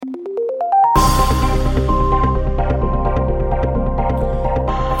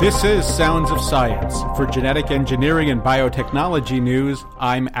This is Sounds of Science. For Genetic Engineering and Biotechnology News,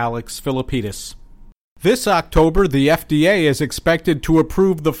 I'm Alex Philippidis. This October, the FDA is expected to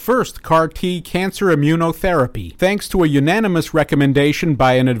approve the first CAR-T cancer immunotherapy, thanks to a unanimous recommendation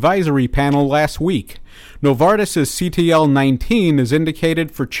by an advisory panel last week. Novartis' CTL-19 is indicated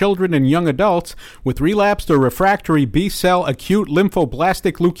for children and young adults with relapsed or refractory B-cell acute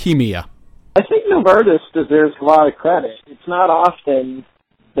lymphoblastic leukemia. I think Novartis deserves a lot of credit. It's not often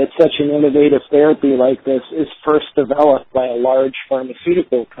that such an innovative therapy like this is first developed by a large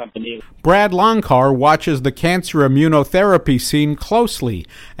pharmaceutical company. Brad Lonkar watches the cancer immunotherapy scene closely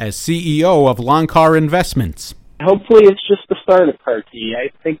as CEO of Lonkar Investments. Hopefully it's just the start of CAR-T. I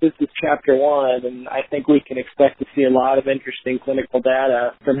think this is chapter one, and I think we can expect to see a lot of interesting clinical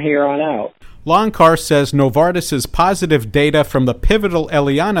data from here on out. Lonkar says Novartis' positive data from the pivotal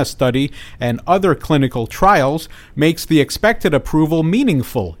Eliana study and other clinical trials makes the expected approval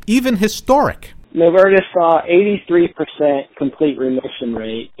meaningful, even historic. Novartis saw 83% complete remission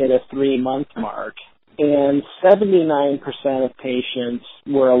rate at a 3-month mark, and 79% of patients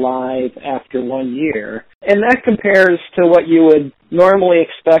were alive after 1 year. And that compares to what you would normally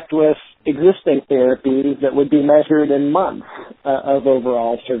expect with existing therapies that would be measured in months of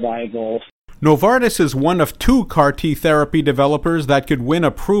overall survival. Novartis is one of 2 CAR-T therapy developers that could win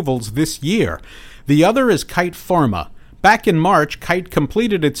approvals this year. The other is Kite Pharma. Back in March, Kite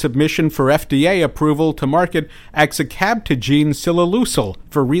completed its submission for FDA approval to market axicabtagene ciloleucel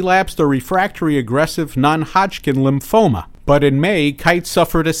for relapsed or refractory aggressive non-Hodgkin lymphoma. But in May, Kite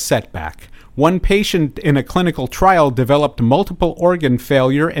suffered a setback. One patient in a clinical trial developed multiple organ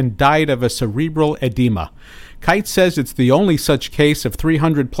failure and died of a cerebral edema. Kite says it's the only such case of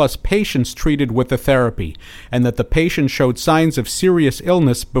 300-plus patients treated with the therapy, and that the patient showed signs of serious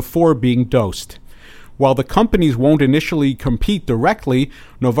illness before being dosed. While the companies won't initially compete directly,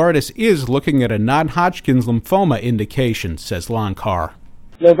 Novartis is looking at a non-Hodgkin's lymphoma indication, says Lonkar.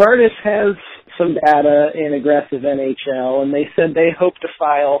 Novartis has some data in aggressive NHL, and they said they hope to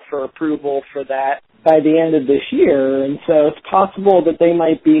file for approval for that by the end of this year, and so it's possible that they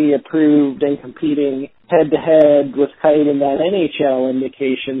might be approved and competing head-to-head with Kite in that NHL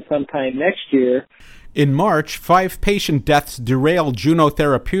indication sometime next year. In March, 5 patient deaths derailed Juno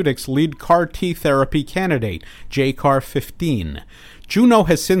Therapeutics' lead CAR-T therapy candidate, JCAR-15. Juno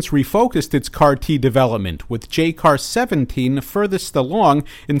has since refocused its CAR-T development, with JCAR-17 furthest along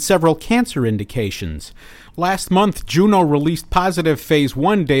in several cancer indications. Last month, Juno released positive Phase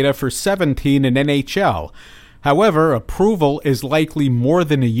 1 data for 17 in NHL. However, approval is likely more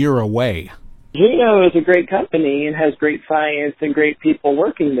than a year away. Juno is a great company and has great science and great people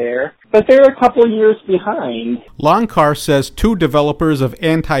working there, but they're a couple of years behind. Lonkar says 2 developers of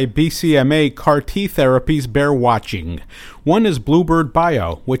anti-BCMA CAR-T therapies bear watching. One is Bluebird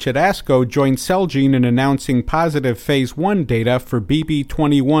Bio, which at ASCO joined Celgene in announcing positive Phase 1 data for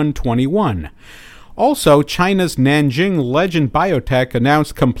BB2121. Also, China's Nanjing Legend Biotech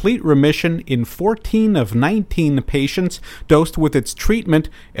announced complete remission in 14 of 19 patients dosed with its treatment,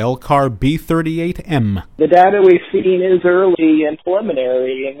 LCAR-B38M. The data we've seen is early and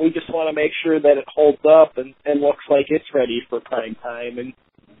preliminary, and we just want to make sure that it holds up and looks like it's ready for prime time. And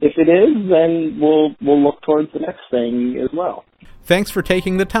if it is, then we'll look towards the next thing as well. Thanks for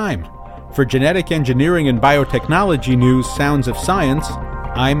taking the time. For Genetic Engineering and Biotechnology News, Sounds of Science,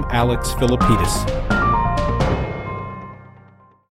 I'm Alex Philippidis.